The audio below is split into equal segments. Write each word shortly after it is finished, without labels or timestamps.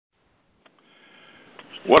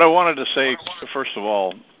What I wanted to say, first of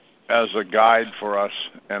all, as a guide for us,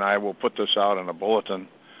 and I will put this out in a bulletin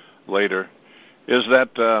later, is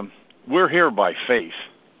that we're here by faith.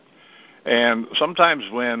 And sometimes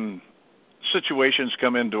when situations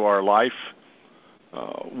come into our life,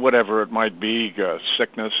 whatever it might be,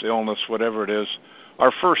 sickness, illness, whatever it is,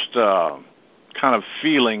 our first kind of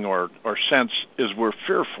feeling or sense is we're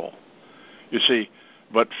fearful. You see,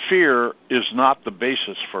 but fear is not the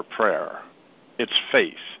basis for prayer. It's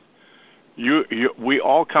faith. We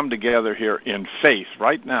all come together here in faith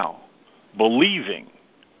right now, believing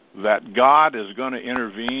that God is going to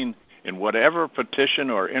intervene in whatever petition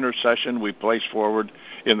or intercession we place forward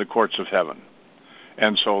in the courts of heaven.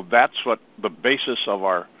 And so that's what the basis of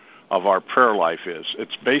our prayer life is.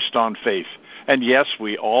 It's based on faith. And yes,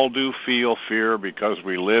 we all do feel fear because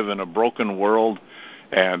we live in a broken world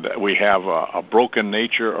and we have a broken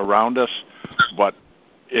nature around us, but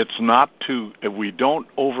it's not we don't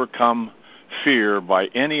overcome fear by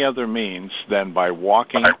any other means than by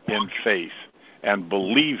walking in faith and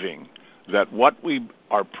believing that what we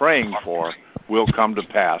are praying for will come to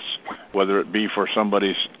pass, whether it be for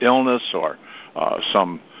somebody's illness or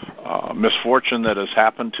some misfortune that has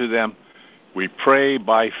happened to them. We pray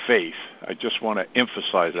by faith. I just want to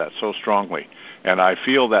emphasize that so strongly. And I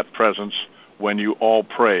feel that presence when you all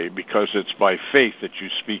pray because it's by faith that you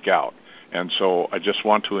speak out. And so I just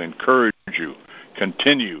want to encourage you,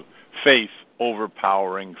 continue faith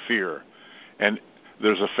overpowering fear. And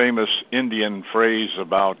there's a famous Indian phrase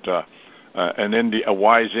about a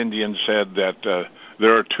wise Indian said that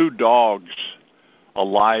there are two dogs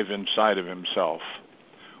alive inside of himself.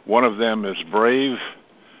 One of them is brave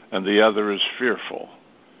and the other is fearful.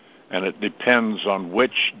 And it depends on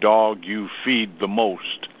which dog you feed the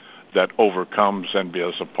most that overcomes and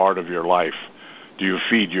is a part of your life. Do you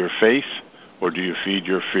feed your faith or do you feed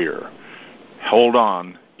your fear? Hold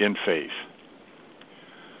on in faith.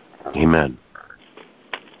 Amen.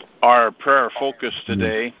 Our prayer focus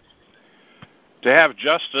today, to have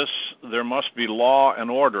justice, there must be law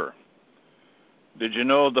and order. Did you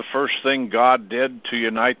know the first thing God did to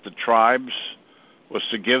unite the tribes was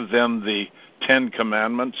to give them the 10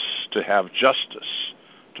 Commandments to have justice,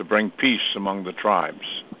 to bring peace among the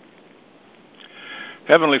tribes?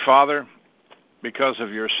 Heavenly Father, because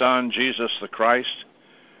of your Son, Jesus the Christ,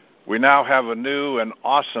 we now have a new and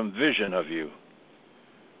awesome vision of you.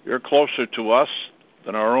 You're closer to us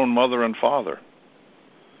than our own mother and father.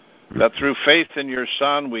 That through faith in your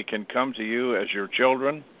Son, we can come to you as your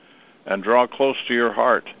children and draw close to your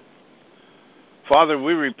heart. Father,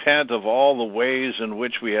 we repent of all the ways in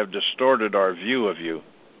which we have distorted our view of you.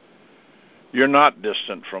 You're not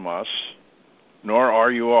distant from us, nor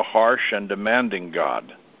are you a harsh and demanding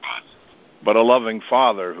God, but a loving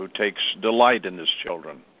Father who takes delight in his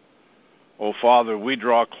children. Oh, Father, we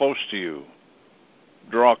draw close to you.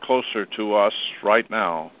 Draw closer to us right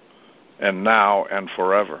now and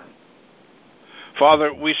forever.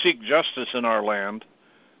 Father, we seek justice in our land,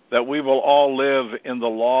 that we will all live in the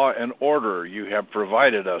law and order you have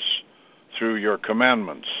provided us through your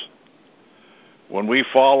commandments. When we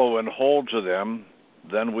follow and hold to them,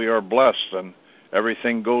 then we are blessed and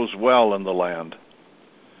everything goes well in the land.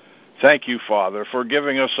 Thank you, Father, for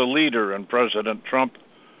giving us a leader in President Trump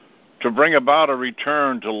to bring about a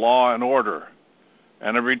return to law and order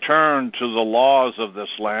and a return to the laws of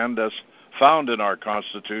this land as found in our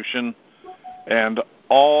Constitution and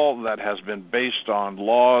all that has been based on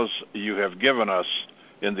laws you have given us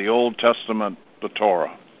in the Old Testament, the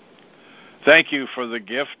Torah. Thank you for the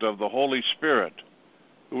gift of the Holy Spirit,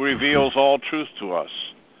 who reveals all truth to us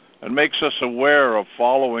and makes us aware of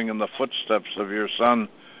following in the footsteps of your Son,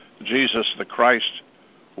 Jesus the Christ,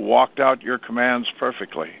 who walked out your commands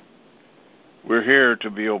perfectly. We're here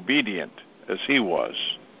to be obedient as he was.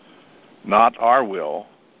 Not our will,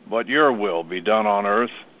 but your will be done on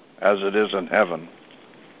earth as it is in heaven.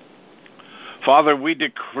 Father, we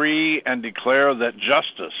decree and declare that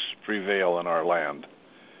justice prevail in our land.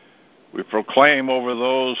 We proclaim over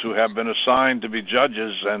those who have been assigned to be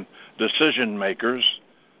judges and decision makers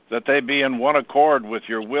that they be in one accord with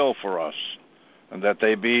your will for us, and that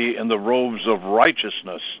they be in the robes of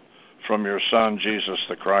righteousness from your Son, Jesus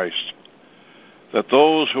the Christ. That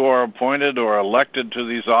those who are appointed or elected to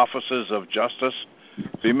these offices of justice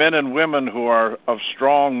be men and women who are of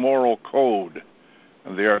strong moral code,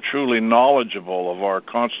 and they are truly knowledgeable of our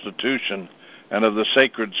Constitution and of the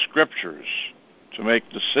sacred Scriptures to make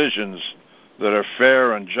decisions that are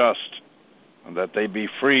fair and just, and that they be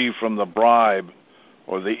free from the bribe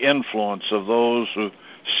or the influence of those who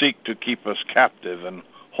seek to keep us captive and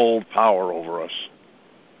hold power over us.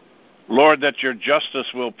 Lord, that your justice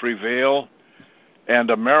will prevail, and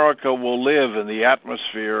America will live in the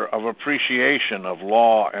atmosphere of appreciation of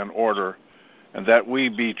law and order, and that we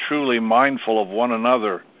be truly mindful of one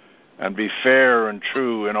another and be fair and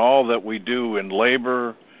true in all that we do in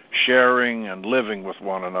labor, sharing, and living with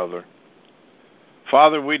one another.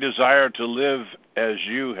 Father, we desire to live as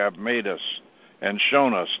you have made us and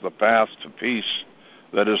shown us the path to peace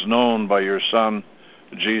that is known by your Son,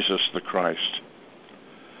 Jesus the Christ.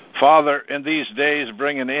 Father, in these days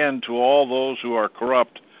bring an end to all those who are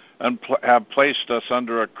corrupt and have placed us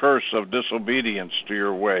under a curse of disobedience to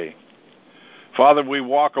your way. Father, we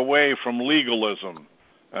walk away from legalism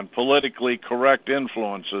and politically correct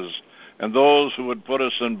influences and those who would put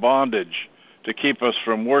us in bondage to keep us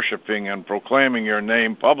from worshiping and proclaiming your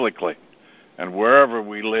name publicly and wherever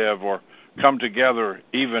we live or come together,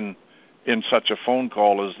 even in such a phone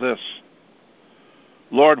call as this.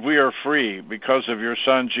 Lord, we are free because of your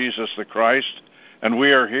Son, Jesus the Christ, and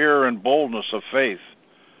we are here in boldness of faith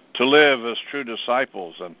to live as true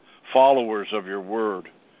disciples and followers of your word,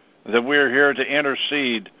 that we are here to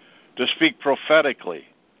intercede, to speak prophetically,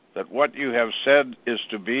 that what you have said is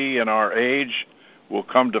to be in our age will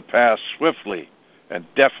come to pass swiftly and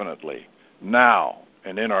definitely now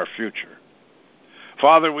and in our future.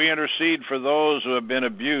 Father, we intercede for those who have been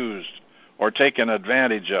abused or taken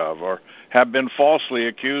advantage of, or have been falsely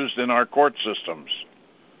accused in our court systems.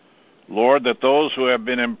 Lord, that those who have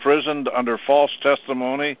been imprisoned under false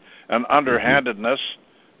testimony and underhandedness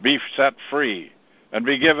be set free and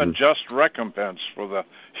be given just recompense for the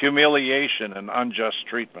humiliation and unjust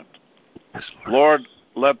treatment. Lord,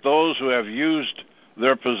 let those who have used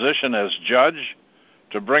their position as judge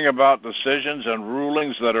to bring about decisions and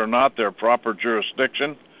rulings that are not their proper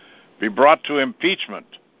jurisdiction be brought to impeachment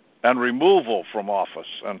and removal from office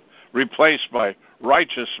and replaced by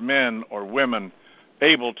righteous men or women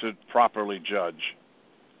able to properly judge.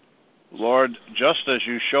 Lord, just as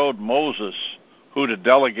you showed Moses who to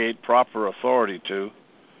delegate proper authority to,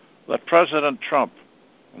 let President Trump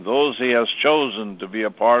and those he has chosen to be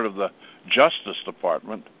a part of the Justice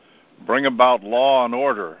Department bring about law and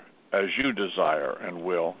order as you desire and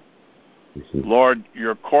will. Lord,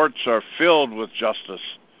 your courts are filled with justice,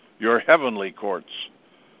 your heavenly courts.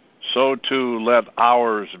 So too let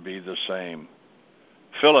ours be the same.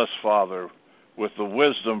 Fill us, Father, with the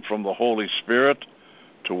wisdom from the Holy Spirit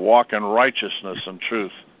to walk in righteousness and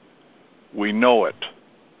truth. We know it.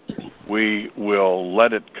 We will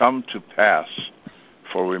let it come to pass,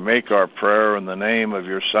 for we make our prayer in the name of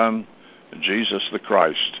your Son, Jesus the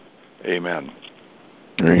Christ. Amen.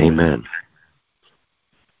 Amen.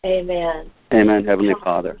 Amen. Amen, Heavenly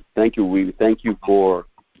Father. Thank you. We thank you for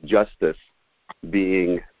justice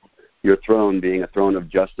being your throne, being a throne of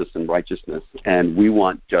justice and righteousness. And we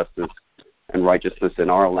want justice and righteousness in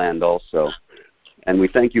our land also. And we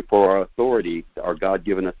thank you for our authority, our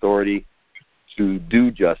God-given authority to do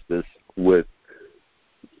justice with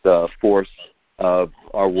the force of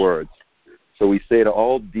our words. So we say to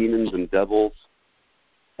all demons and devils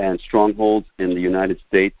and strongholds in the United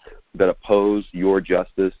States that oppose your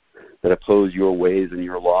justice, that oppose your ways and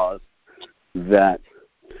your laws, that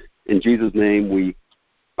in Jesus' name we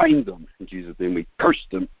bind them. In Jesus' name we curse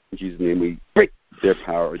them. In Jesus' name we break their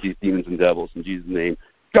power, these demons and devils. In Jesus' name,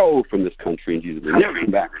 go from this country. In Jesus' name, never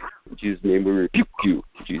come back. In Jesus' name we rebuke you.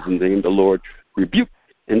 In Jesus' name the Lord rebuke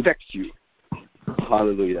and vex you.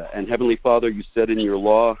 Hallelujah. And Heavenly Father, you said in your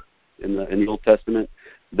law, in the Old Testament,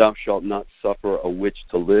 thou shalt not suffer a witch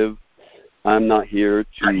to live. I'm not here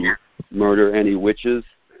to murder any witches,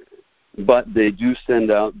 but they do send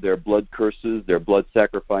out their blood curses, their blood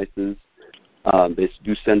sacrifices. They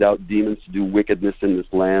do send out demons to do wickedness in this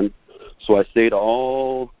land. So I say to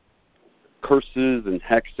all curses and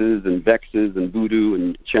hexes and vexes and voodoo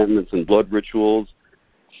and enchantments and blood rituals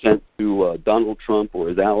sent to Donald Trump or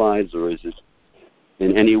his allies or is it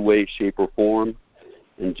in any way, shape, or form,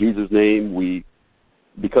 in Jesus' name,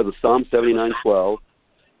 because of Psalm 79:12,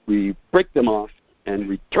 we break them off and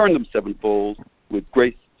return them sevenfold with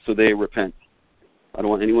grace so they repent. I don't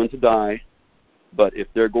want anyone to die, but if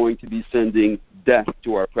they're going to be sending death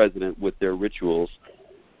to our president with their rituals,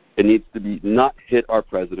 it needs to be not hit our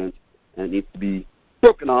president, and it needs to be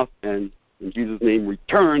broken off and, in Jesus' name,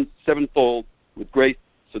 returned sevenfold with grace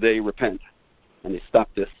so they repent. And they stop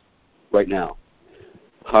this right now.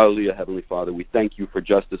 Hallelujah, Heavenly Father. We thank you for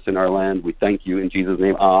justice in our land. We thank you in Jesus'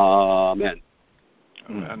 name. Amen.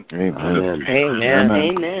 Amen. Amen. Amen.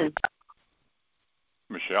 Amen.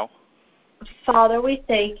 Michelle? Father, we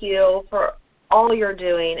thank you for all you're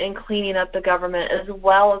doing in cleaning up the government as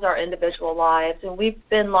well as our individual lives. And we've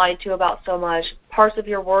been lied to about so much, parts of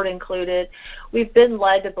your word included. We've been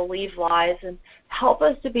led to believe lies, and help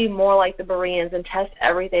us to be more like the Bereans and test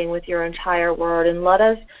everything with your entire word. And let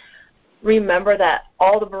us remember that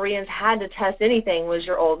all the Bereans had to test anything was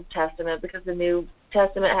your Old Testament, because the New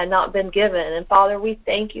Testament had not been given. And Father, we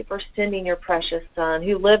thank you for sending your precious Son,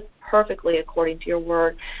 who lived perfectly according to your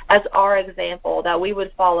word, as our example, that we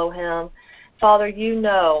would follow him. Father, you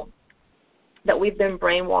know that we've been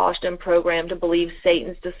brainwashed and programmed to believe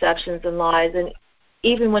Satan's deceptions and lies. And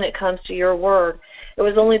even when it comes to your word, it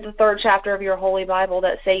was only the 3rd chapter of your Holy Bible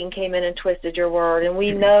that Satan came in and twisted your word. And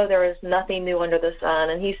we know there is nothing new under the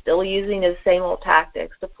sun, and he's still using his same old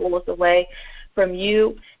tactics to pull us away from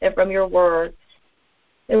you and from your word.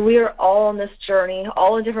 And we are all on this journey,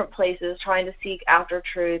 all in different places, trying to seek after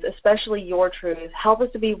truth, especially your truth. Help us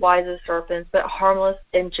to be wise as serpents, but harmless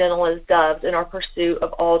and gentle as doves in our pursuit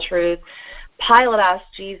of all truth. Pilate asked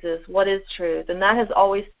Jesus, what is truth? And that has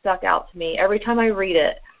always stuck out to me every time I read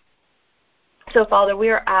it. So, Father, we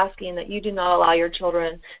are asking that you do not allow your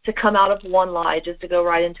children to come out of one lie just to go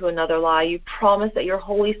right into another lie. You promise that your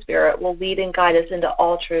Holy Spirit will lead and guide us into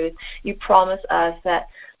all truth. You promise us that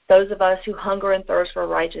those of us who hunger and thirst for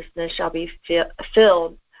righteousness shall be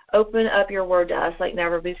filled. Open up your word to us like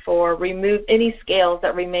never before. Remove any scales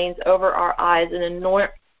that remains over our eyes, and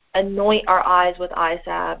anoint our eyes with eye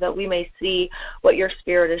salve, that we may see what your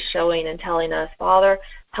Spirit is showing and telling us. Father,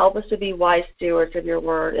 help us to be wise stewards of your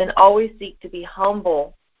word and always seek to be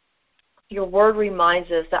humble. Your word reminds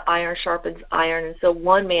us that iron sharpens iron, and so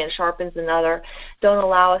one man sharpens another. Don't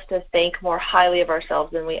allow us to think more highly of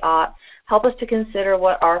ourselves than we ought. Help us to consider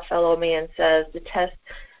what our fellow man says, to test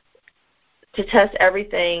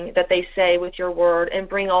everything that they say with your word, and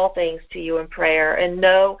bring all things to you in prayer, and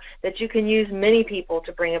know that you can use many people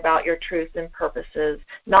to bring about your truths and purposes,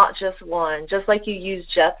 not just one. Just like you used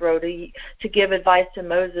Jethro to give advice to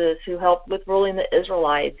Moses, who helped with ruling the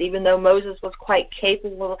Israelites, even though Moses was quite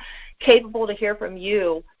capable to hear from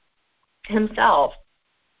you himself.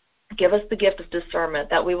 Give us the gift of discernment,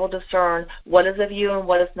 that we will discern what is of you and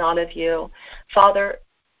what is not of you. Father,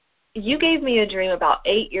 you gave me a dream about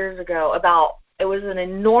 8 years ago about, it was an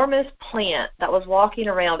enormous plant that was walking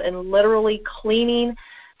around and literally cleaning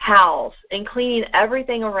house and cleaning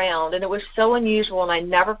everything around, and it was so unusual, and I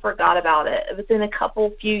never forgot about it. Within a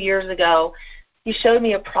few years ago, you showed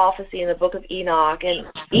me a prophecy in the book of Enoch, and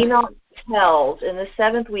Enoch tells, in the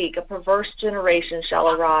 7th week, a perverse generation shall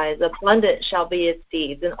arise, abundant shall be its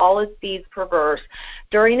seeds, and all its seeds perverse.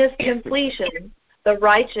 During its completion, the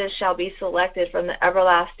righteous shall be selected from the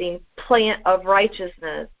everlasting plant of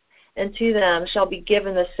righteousness, and to them shall be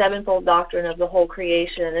given the sevenfold doctrine of the whole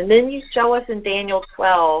creation. And then you show us in Daniel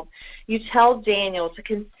 12, you tell Daniel to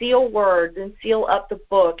conceal words and seal up the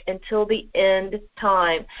book until the end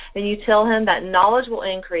time. And you tell him that knowledge will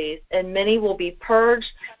increase, and many will be purged,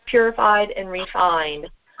 purified, and refined.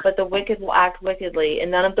 But the wicked will act wickedly, and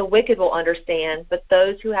none of the wicked will understand, but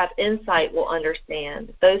those who have insight will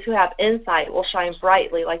understand. Those who have insight will shine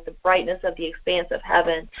brightly like the brightness of the expanse of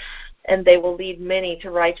heaven, and they will lead many to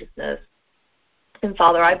righteousness. And,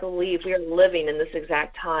 Father, I believe we are living in this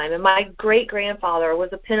exact time. And my great-grandfather was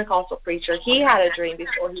a Pentecostal preacher. He had a dream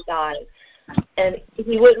before he died. And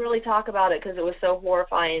he wouldn't really talk about it because it was so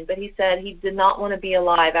horrifying, but he said he did not want to be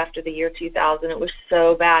alive after the year 2000. It was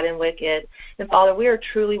so bad and wicked. And, Father, we are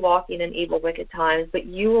truly walking in evil, wicked times, but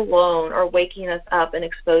you alone are waking us up and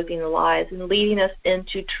exposing the lies and leading us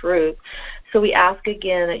into truth. So we ask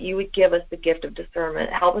again that you would give us the gift of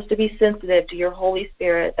discernment. Help us to be sensitive to your Holy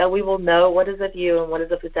Spirit, that we will know what is of you and what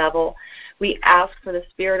is of the devil. We ask for the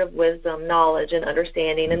spirit of wisdom, knowledge, and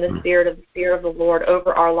understanding, and the fear of the Lord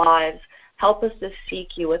over our lives. Help us to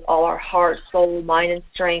seek you with all our heart, soul, mind, and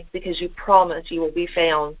strength, because you promise you will be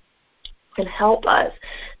found. And help us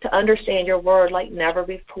to understand your word like never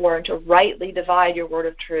before, and to rightly divide your word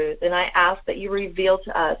of truth. And I ask that you reveal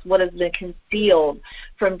to us what has been concealed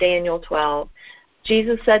from Daniel 12.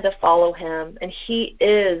 Jesus said to follow him, and he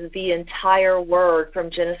is the entire word from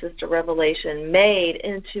Genesis to Revelation, made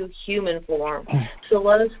into human form. So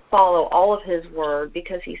let us follow all of his word,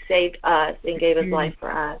 because he saved us and gave his life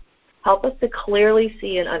for us. Help us to clearly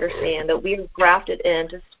see and understand that we are grafted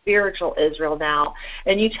into spiritual Israel now.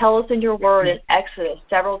 And you tell us in your word in Exodus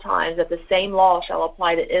several times that the same law shall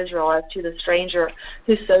apply to Israel as to the stranger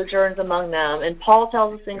who sojourns among them. And Paul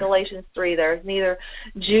tells us in Galatians 3, there is neither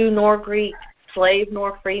Jew nor Greek, slave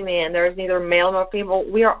nor free man. There is neither male nor female.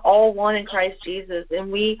 We are all one in Christ Jesus.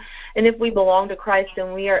 And if we belong to Christ,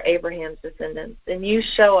 then we are Abraham's descendants. And you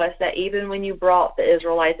show us that even when you brought the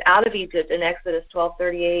Israelites out of Egypt in Exodus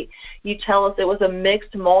 12:38, you tell us it was a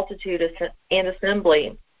mixed multitude and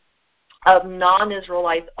assembly of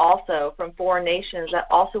non-Israelites also from foreign nations that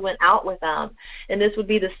also went out with them. And this would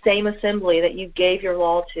be the same assembly that you gave your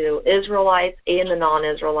law to, Israelites and the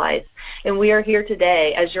non-Israelites. And we are here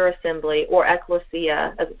today as your assembly, or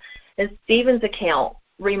ecclesia. And Stephen's account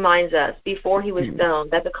reminds us before he was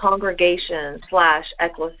stoned that the congregation /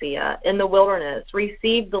 ecclesia in the wilderness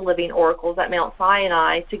received the living oracles at Mount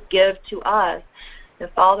Sinai to give to us. And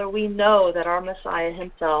Father, we know that our Messiah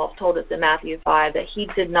himself told us in Matthew 5 that he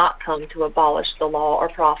did not come to abolish the law or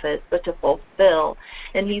prophets, but to fulfill.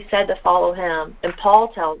 And he said to follow him. And Paul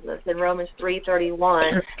tells us in Romans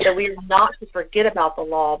 3:31 that we are not to forget about the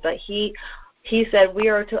law, but he said we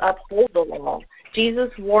are to uphold the law.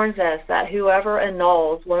 Jesus warns us that whoever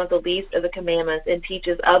annuls one of the least of the commandments and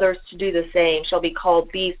teaches others to do the same shall be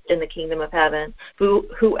called beast in the kingdom of heaven.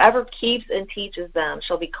 Whoever keeps and teaches them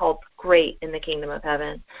shall be called great in the kingdom of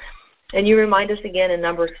heaven. And you remind us again in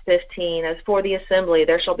Numbers 15, as for the assembly,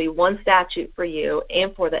 there shall be one statute for you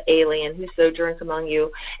and for the alien who sojourns among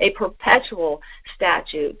you, a perpetual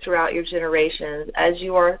statute throughout your generations. As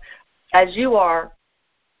you are,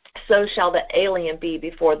 so shall the alien be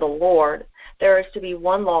before the Lord. There is to be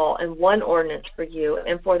one law and one ordinance for you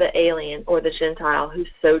and for the alien or the Gentile who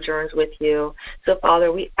sojourns with you. So,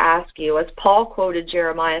 Father, we ask you, as Paul quoted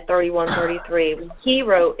Jeremiah 31:33, when he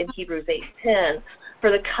wrote in Hebrews 8:10,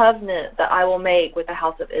 for the covenant that I will make with the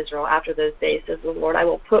house of Israel after those days, says the Lord, I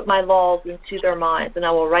will put my laws into their minds, and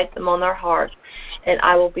I will write them on their hearts, and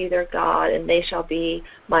I will be their God, and they shall be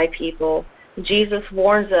my people. Jesus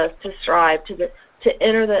warns us to strive to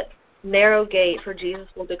enter the narrow gate, for Jesus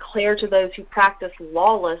will declare to those who practice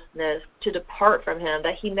lawlessness to depart from him,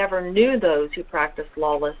 that he never knew those who practice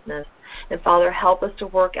lawlessness. And Father, help us to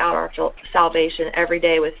work out our salvation every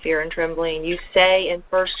day with fear and trembling. You say in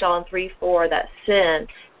 1 John 3:4 that sin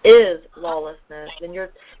is lawlessness, and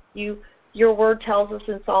your word tells us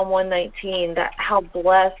in Psalm 119 that how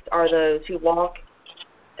blessed are those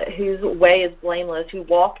whose way is blameless, who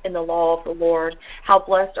walk in the law of the Lord. How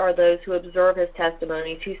blessed are those who observe his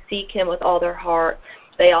testimonies, who seek him with all their heart.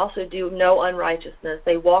 They also do no unrighteousness.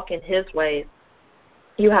 They walk in his ways.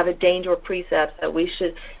 You have ordained your precepts that we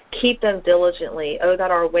should keep them diligently. Oh, that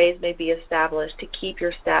our ways may be established, to keep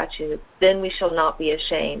your statutes. Then we shall not be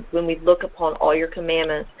ashamed. When we look upon all your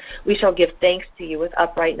commandments, we shall give thanks to you with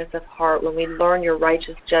uprightness of heart. When we learn your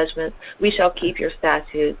righteous judgments, we shall keep your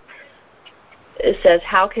statutes. It says,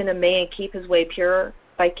 how can a man keep his way pure?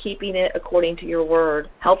 By keeping it according to your word.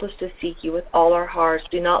 Help us to seek you with all our hearts.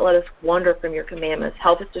 Do not let us wander from your commandments.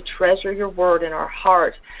 Help us to treasure your word in our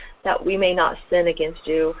hearts, that we may not sin against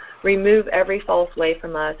you. Remove every false way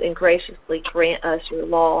from us, and graciously grant us your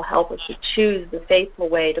law. Help us to choose the faithful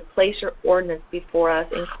way, to place your ordinance before us,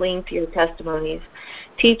 and cling to your testimonies.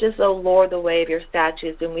 Teach us, O Lord, the way of your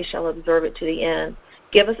statutes, and we shall observe it to the end.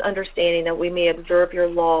 Give us understanding that we may observe your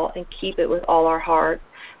law and keep it with all our heart.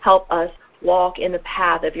 Help us walk in the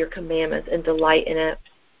path of your commandments and delight in it.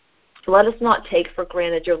 Let us not take for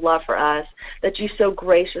granted your love for us, that you so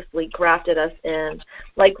graciously grafted us in.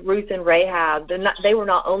 Like Ruth and Rahab, they were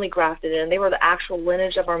not only grafted in, they were the actual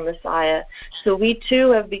lineage of our Messiah. So we too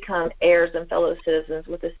have become heirs and fellow citizens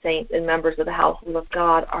with the saints and members of the household of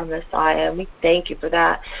God, our Messiah. And we thank you for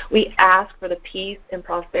that. We ask for the peace and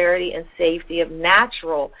prosperity and safety of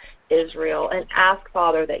natural Israel, and ask,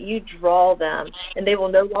 Father, that you draw them, and they will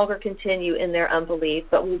no longer continue in their unbelief,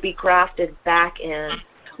 but will be grafted back in.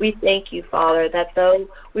 We thank you, Father, that though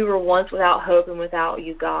we were once without hope and without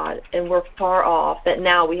you, God, and we're far off, that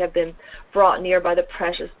now we have been brought near by the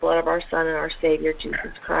precious blood of our Son and our Savior,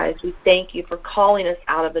 Jesus Christ. We thank you for calling us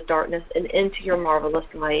out of the darkness and into your marvelous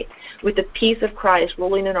light, with the peace of Christ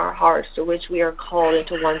ruling in our hearts, to which we are called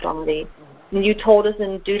into one body. And you told us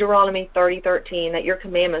in Deuteronomy 30:13 that your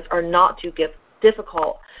commandments are not too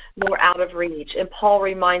difficult nor out of reach. And Paul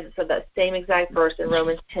reminds us of that same exact verse in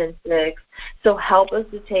Romans 10:6. So help us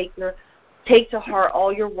to take to heart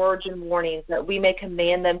all your words and warnings, that we may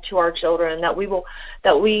command them to our children, that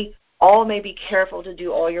we all may be careful to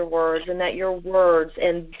do all your words, and that your words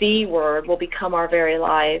and the word will become our very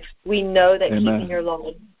life. We know that keeping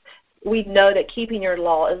your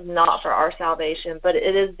law is not for our salvation, but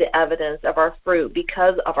it is the evidence of our fruit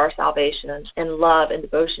because of our salvation and love and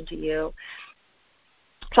devotion to you.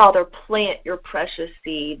 Father, plant your precious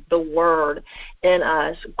seed, the word, in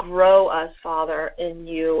us. Grow us, Father, in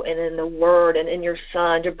you and in the word and in your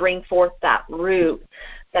Son, to bring forth that root,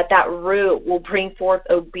 that root will bring forth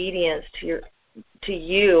obedience to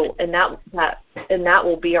you, and that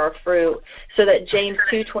will be our fruit, so that James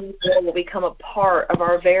 2:24 will become a part of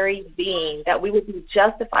our very being, that we will be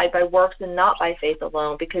justified by works and not by faith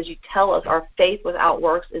alone, because you tell us our faith without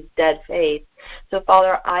works is dead faith. So,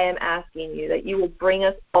 Father, I am asking you that you will bring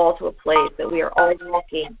us all to a place that we are all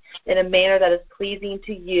walking in a manner that is pleasing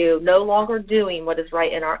to you, no longer doing what is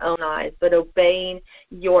right in our own eyes, but obeying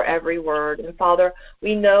your every word. And, Father,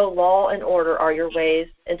 we know law and order are your ways,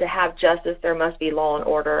 and to have justice there must be law and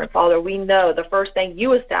order. And, Father, we know the first thing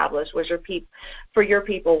you established was for your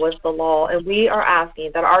people was the law, and we are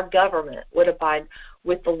asking that our government would abide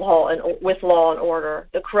with the law and order.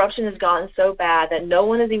 The corruption has gotten so bad that no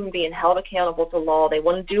one is even being held accountable to law. They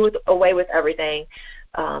want to do away with everything,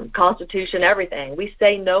 Constitution, everything. We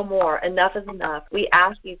say no more. Enough is enough. We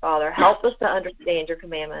ask you, Father, help us to understand your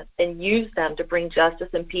commandments and use them to bring justice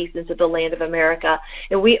and peace into the land of America.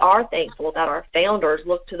 And we are thankful that our founders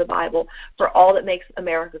looked to the Bible for all that makes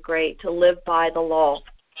America great, to live by the law.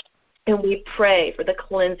 And we pray for the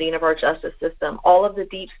cleansing of our justice system, all of the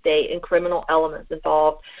deep state and criminal elements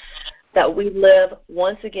involved, that we live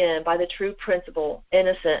once again by the true principle,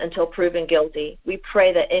 innocent until proven guilty. We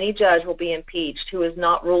pray that any judge will be impeached who is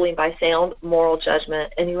not ruling by sound moral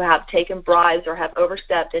judgment and who have taken bribes or have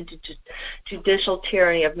overstepped into judicial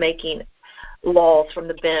tyranny of making laws from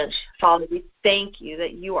the bench. Father, we thank you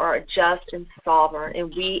that you are just and sovereign,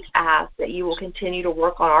 and we ask that you will continue to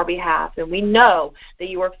work on our behalf. And we know that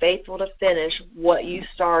you are faithful to finish what you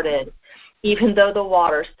started. Even though the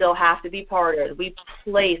waters still have to be parted, we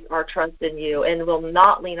place our trust in you and will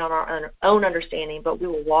not lean on our own understanding, but we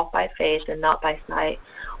will walk by faith and not by sight.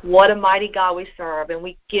 What a mighty God we serve, and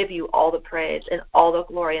we give you all the praise and all the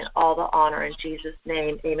glory and all the honor in Jesus'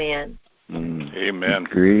 name. Amen. Amen.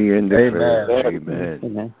 Agree and Amen. Amen.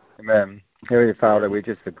 Amen. Amen. Heavenly Father, we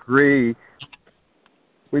just agree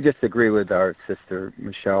with our sister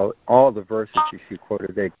Michelle. All the verses she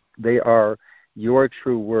quoted, they are your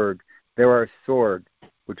true word. They're our sword,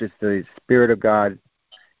 which is the Spirit of God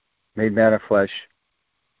made man of flesh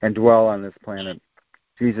and dwell on this planet,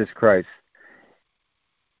 Jesus Christ.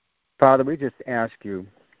 Father, we just ask you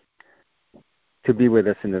to be with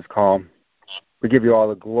us in this call. We give you all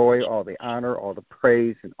the glory, all the honor, all the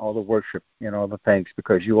praise, and all the worship and all the thanks,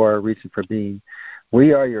 because you are a reason for being.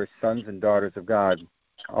 We are your sons and daughters of God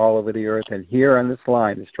all over the earth. And here on this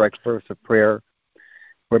line, the strike verse of prayer,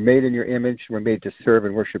 we're made in your image. We're made to serve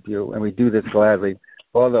and worship you, and we do this gladly,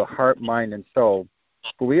 all the heart, mind, and soul.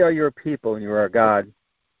 For we are your people, and you are our God.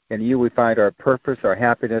 In you we find our purpose, our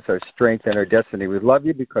happiness, our strength, and our destiny. We love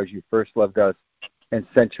you because you first loved us and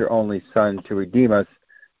sent your only Son to redeem us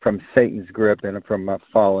from Satan's grip and from a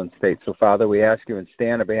fallen state. So, Father, we ask you and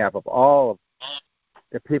stand on behalf of all of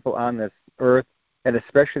the people on this earth, and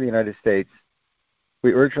especially the United States,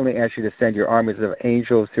 we urgently ask you to send your armies of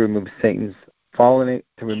angels to remove Satan's fallen,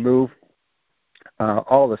 to remove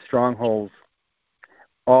all the strongholds,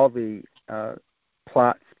 all the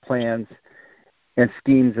plots, plans, and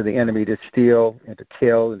schemes of the enemy to steal and to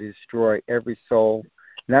kill and to destroy every soul,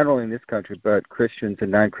 not only in this country, but Christians and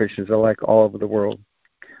non-Christians alike all over the world.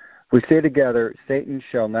 We say together, Satan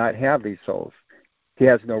shall not have these souls. He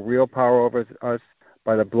has no real power over us.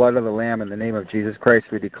 By the blood of the Lamb in the name of Jesus Christ,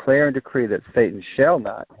 we declare and decree that Satan shall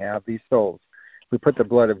not have these souls. We put the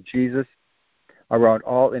blood of Jesus around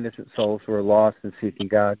all innocent souls who are lost and seeking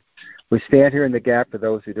God. We stand here in the gap for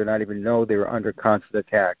those who do not even know they are under constant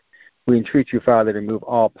attack. We entreat you, Father, to remove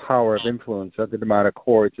all power of influence of the demonic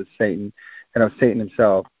hordes of Satan and of Satan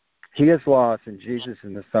himself. He is lost, and Jesus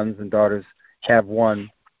and the sons and daughters have won.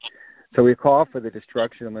 So we call for the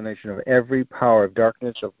destruction and elimination of every power of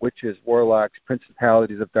darkness, of witches, warlocks,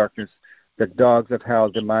 principalities of darkness, the dogs of hell,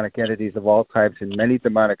 demonic entities of all types, and many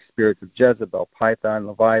demonic spirits of Jezebel, Python,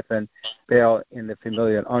 Leviathan, Baal, and the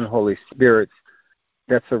familiar and unholy spirits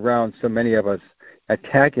that surround so many of us,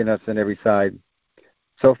 attacking us on every side.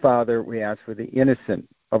 So, Father, we ask for the innocent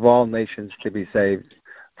of all nations to be saved.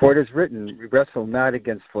 For it is written, we wrestle not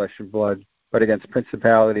against flesh and blood, but against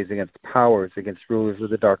principalities, against powers, against rulers of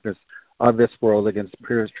the darkness of this world, against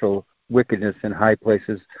spiritual wickedness in high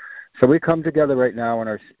places. So we come together right now in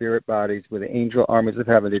our spirit bodies with the angel armies of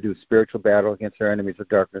heaven to do spiritual battle against our enemies of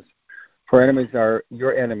darkness. For our enemies are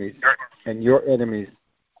your enemies, and your enemies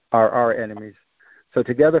are our enemies. So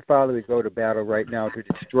together, Father, we go to battle right now to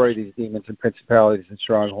destroy these demons and principalities and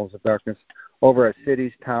strongholds of darkness over our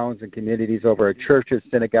cities, towns, and communities, over our churches,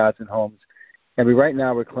 synagogues, and homes. And we right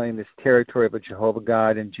now reclaim this territory of a Jehovah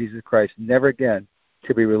God and Jesus Christ, never again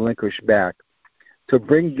to be relinquished back. So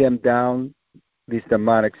bring them down, these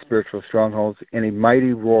demonic spiritual strongholds, in a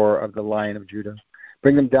mighty roar of the Lion of Judah.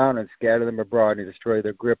 Bring them down and scatter them abroad and destroy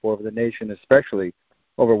their grip over the nation, especially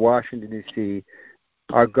over Washington, D.C.,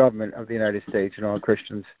 our government of the United States and all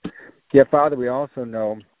Christians. Yet, Father, we also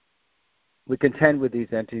know we contend with these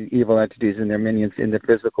evil entities and their minions in the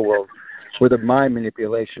physical world with the mind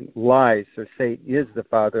manipulation, lies, so Satan is the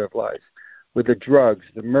father of lies, with the drugs,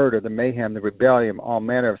 the murder, the mayhem, the rebellion, all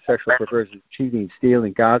manner of sexual perversion, cheating,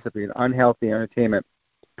 stealing, gossiping, unhealthy entertainment,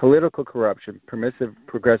 political corruption, permissive,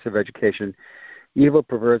 progressive education, evil,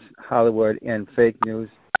 perverse Hollywood, and fake news,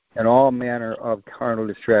 and all manner of carnal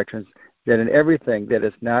distractions, that in everything that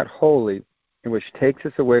is not holy, and which takes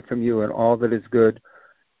us away from you and all that is good,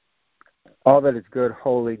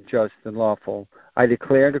 holy, just, and lawful. I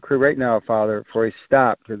declare and decree right now, Father, for a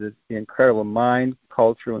stop to the incredible mind,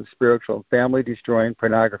 cultural, and spiritual, and family-destroying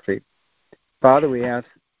pornography. Father, we ask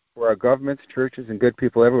for our governments, churches, and good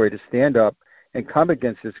people everywhere to stand up and come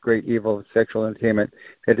against this great evil of sexual entertainment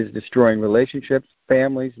that is destroying relationships,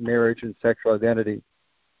 families, marriage, and sexual identity.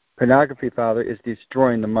 Pornography, Father, is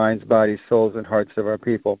destroying the minds, bodies, souls, and hearts of our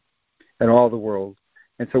people and all the world.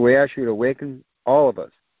 And so we ask you to awaken all of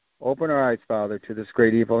us. Open our eyes, Father, to this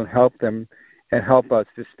great evil and help them and help us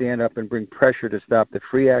to stand up and bring pressure to stop the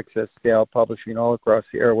free access scale publishing all across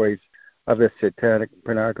the airways of this satanic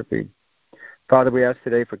pornography. Father, we ask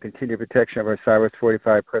today for continued protection of our Cyrus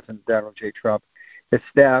 45 President Donald J. Trump, his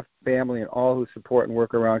staff, family, and all who support and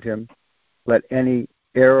work around him. Let any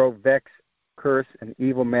arrow, vex, curse, and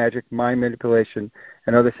evil magic, mind manipulation,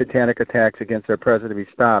 and other satanic attacks against our president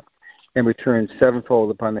be stopped and returned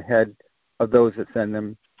sevenfold upon the head of those that send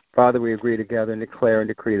them. Father, we agree together and declare and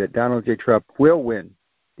decree that Donald J. Trump will win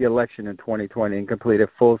the election in 2020 and complete a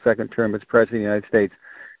full second term as President of the United States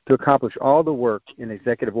to accomplish all the work and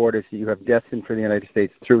executive orders that you have destined for the United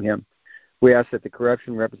States through him. We ask that the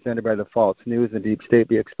corruption represented by the false news and deep state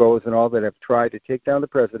be exposed, and all that have tried to take down the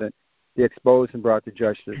president be exposed and brought to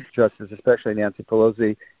justice, especially Nancy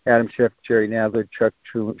Pelosi, Adam Schiff, Jerry Nadler, Chuck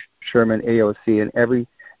Sherman, AOC, and every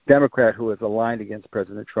Democrat who is aligned against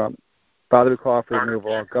President Trump. Father, we call for the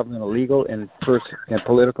removal of all governmental, legal, and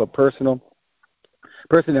political personnel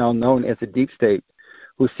known as the deep state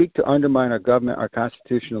who seek to undermine our government, our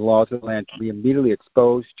constitution, and laws of the land to be immediately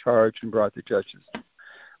exposed, charged, and brought to justice.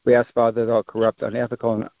 We ask, Father, that all corrupt,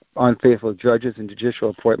 unethical, and unfaithful judges and judicial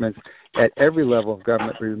appointments at every level of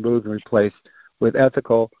government be removed and replaced with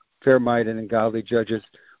ethical, fair-minded, and godly judges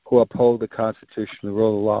who uphold the Constitution and the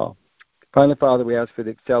rule of law. Finally, Father, we ask for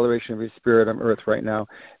the acceleration of your Spirit on earth right now,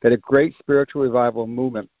 that a great spiritual revival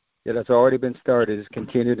movement that has already been started is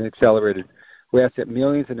continued and accelerated. We ask that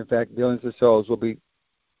millions, and in fact billions of souls will be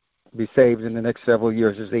saved in the next several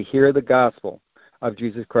years as they hear the gospel of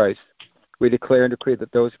Jesus Christ. We declare and decree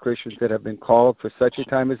that those Christians that have been called for such a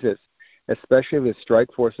time as this, especially the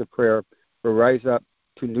strike force of prayer, will rise up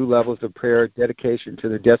to new levels of prayer, dedication to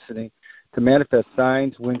their destiny, to manifest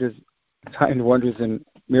signs, wonders, and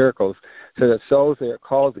miracles, so that souls that are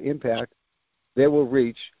called to impact, they will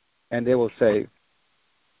reach and they will save.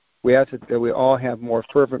 We ask that we all have more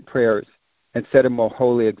fervent prayers and set a more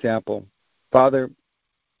holy example. Father,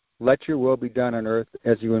 let your will be done on earth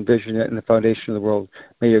as you envision it in the foundation of the world.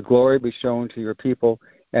 May your glory be shown to your people,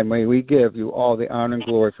 and may we give you all the honor and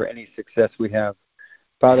glory for any success we have.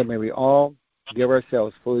 Father, may we all give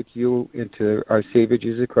ourselves fully to you and to our Savior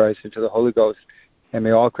Jesus Christ and to the Holy Ghost, and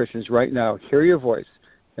may all Christians right now hear your voice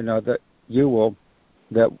and know that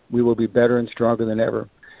we will be better and stronger than ever.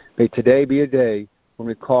 May today be a day when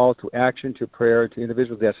we call to action, to prayer, to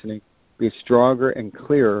individual destiny, be stronger and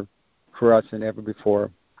clearer for us than ever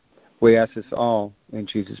before. We ask this all in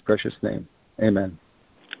Jesus' precious name. Amen.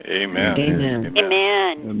 Amen. Amen.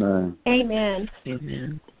 Amen. Amen. Amen.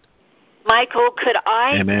 Amen. Michael, could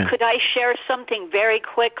Amen. I share something very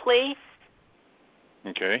quickly?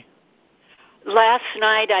 Okay. Last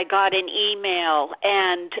night I got an email,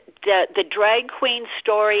 and the Drag Queen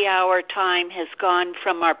Story Hour time has gone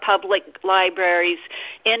from our public libraries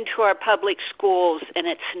into our public schools, and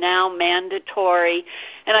it's now mandatory.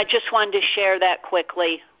 And I just wanted to share that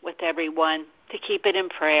quickly with everyone to keep it in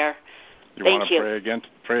prayer. Thank you. Want to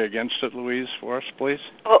pray against it, Louise, for us, please?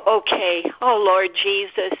 Oh, okay. Oh, Lord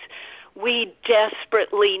Jesus, we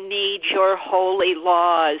desperately need your holy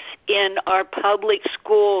laws in our public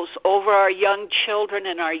schools over our young children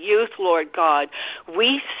and our youth, Lord God.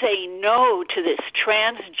 We say no to this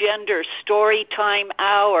transgender story time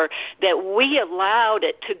hour that we allowed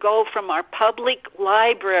it to go from our public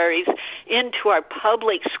libraries into our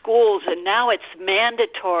public schools, and now it's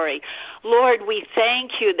mandatory. Lord, we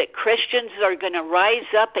thank you that Christians are going to rise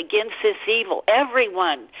up against this evil.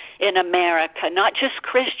 Everyone in America, not just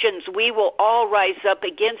Christians, we will all rise up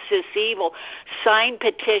against this evil, sign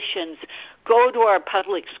petitions, go to our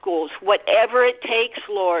public schools, whatever it takes,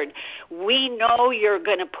 Lord. We know you're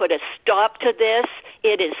going to put a stop to this.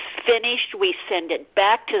 It is finished. We send it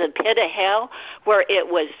back to the pit of hell where it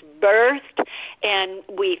was birthed. And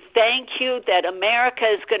we thank you that America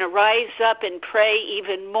is going to rise up and pray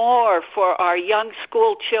even more for our young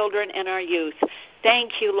school children and our youth.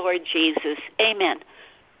 Thank you, Lord Jesus. Amen.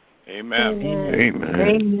 Amen. Amen.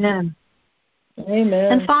 Amen.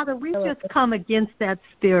 Amen. And Father, we just come against that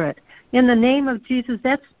spirit. In the name of Jesus,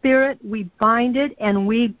 that spirit, we bind it and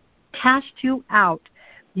we cast you out.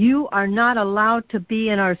 You are not allowed to be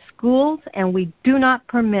in our schools, and we do not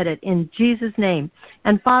permit it in Jesus' name.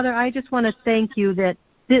 And Father, I just want to thank you that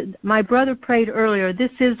my brother prayed earlier,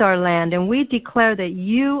 this is our land, and we declare that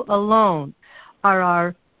you alone are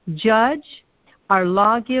our judge, our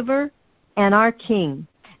lawgiver, and our king.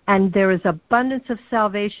 And there is abundance of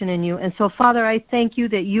salvation in you. And so, Father, I thank you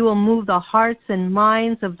that you will move the hearts and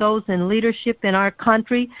minds of those in leadership in our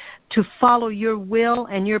country to follow your will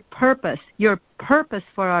and your purpose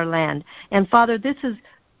for our land. And, Father,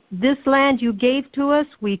 this land you gave to us,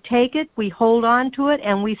 we take it, we hold on to it,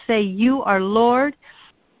 and we say you are Lord.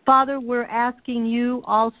 Father, we're asking you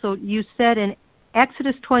also, you said in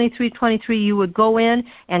Exodus 23:23, you would go in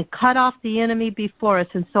and cut off the enemy before us.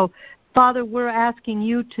 And so, Father, we're asking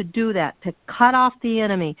you to do that, to cut off the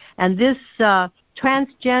enemy. And this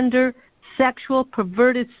transgender, sexual,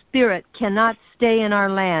 perverted spirit cannot stay in our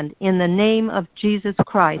land. In the name of Jesus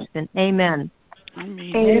Christ, and amen.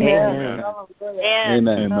 Amen. Amen. Amen.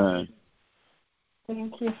 Amen.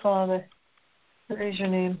 Thank you, Father. Praise your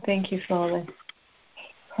name. Thank you, Father.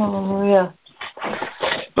 Hallelujah.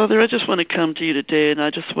 Father, I just want to come to you today, and I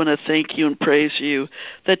just want to thank you and praise you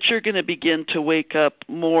that you're going to begin to wake up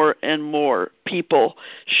more and more people.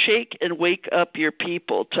 Shake and wake up your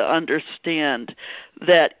people to understand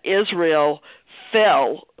that Israel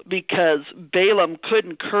fell because Balaam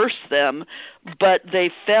couldn't curse them, but they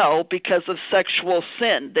fell because of sexual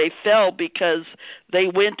sin. They fell because they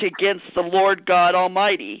went against the Lord God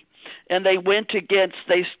Almighty. And they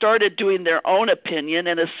started doing their own opinion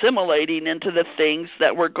and assimilating into the things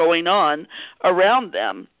that were going on around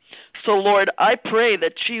them. So, Lord, I pray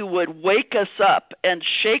that you would wake us up and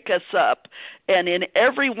shake us up, and in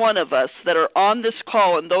every one of us that are on this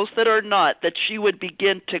call and those that are not, that you would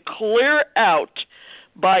begin to clear out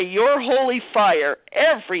by your holy fire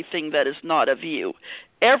everything that is not of you,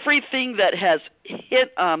 everything that has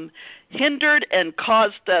hindered and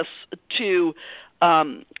caused us to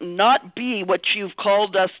not be what you've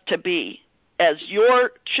called us to be. As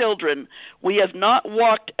your children, we have not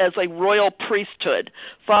walked as a royal priesthood.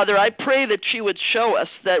 Father, I pray that you would show us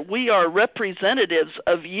that we are representatives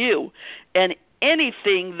of you, and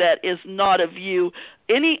anything that is not of you,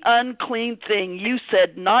 any unclean thing, you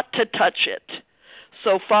said not to touch it.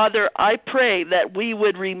 So, Father, I pray that we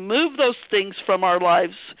would remove those things from our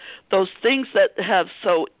lives, those things that have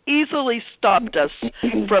so easily stopped us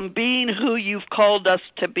from being who you've called us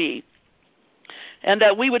to be. And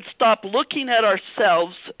that we would stop looking at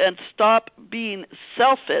ourselves and stop being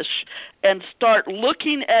selfish and start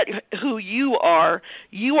looking at who you are.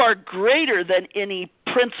 You are greater than any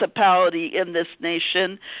principality in this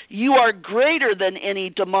nation. You are greater than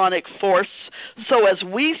any demonic force. So as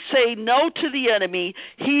we say no to the enemy,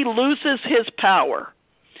 he loses his power.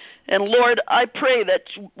 And Lord, I pray that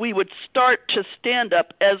we would start to stand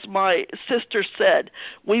up, as my sister said.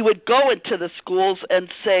 We would go into the schools and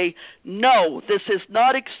say, no, this is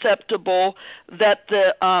not acceptable, that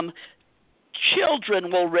the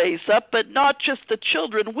children will raise up, but not just the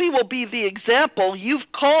children. We will be the example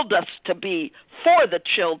you've called us to be for the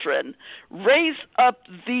children. Raise up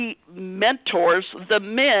the mentors, the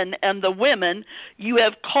men and the women you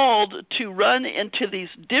have called to run into these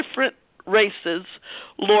different races,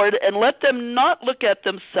 Lord, and let them not look at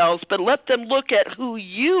themselves, but let them look at who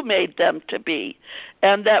you made them to be,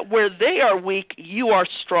 and that where they are weak, you are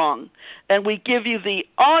strong. And we give you the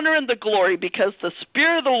honor and the glory, because the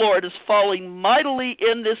Spirit of the Lord is falling mightily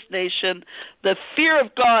in this nation. The fear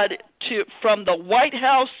of God from the White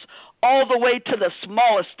House all the way to the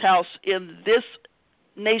smallest house in this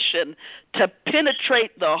nation to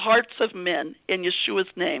penetrate the hearts of men. In Yeshua's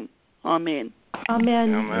name, amen.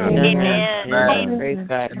 Amen. Amen. Amen. Amen. Praise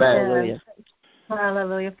God. Hallelujah.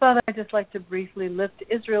 Hallelujah. Father, I'd just like to briefly lift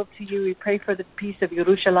Israel to you. We pray for the peace of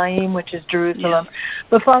Yerushalayim, which is Jerusalem. Yes.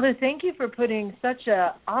 But Father, thank you for putting such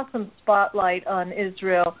an awesome spotlight on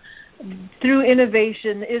Israel. Through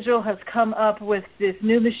innovation, Israel has come up with this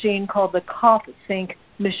new machine called the cough sync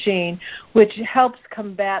machine, which helps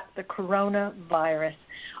combat the coronavirus.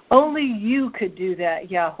 Only you could do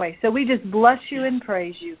that, Yahweh. So we just bless you and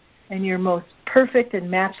praise you in your most perfect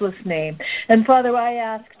and matchless name. And Father,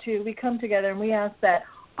 we come together and we ask that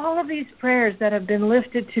all of these prayers that have been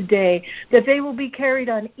lifted today, that they will be carried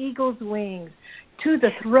on eagle's wings to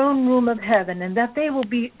the throne room of heaven, and that they will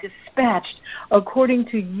be dispatched according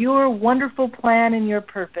to your wonderful plan and your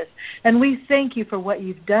purpose. And we thank you for what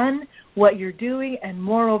you've done, what you're doing, and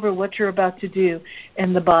moreover, what you're about to do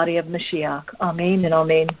in the body of Mashiach. Amen and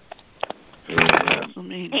amen. Amen.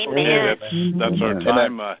 Okay, that's our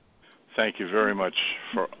time. Thank you very much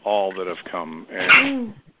for all that have come.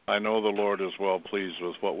 And I know the Lord is well pleased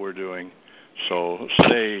with what we're doing. So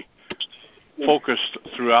stay focused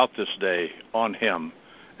throughout this day on Him,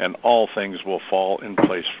 and all things will fall in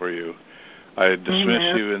place for you. I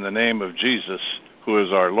dismiss you in the name of Jesus, who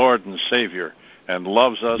is our Lord and Savior, and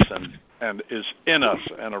loves us and is in us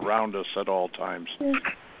and around us at all times.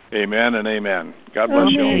 Amen and amen. God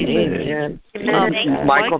bless you. Amen. Amen. Michael,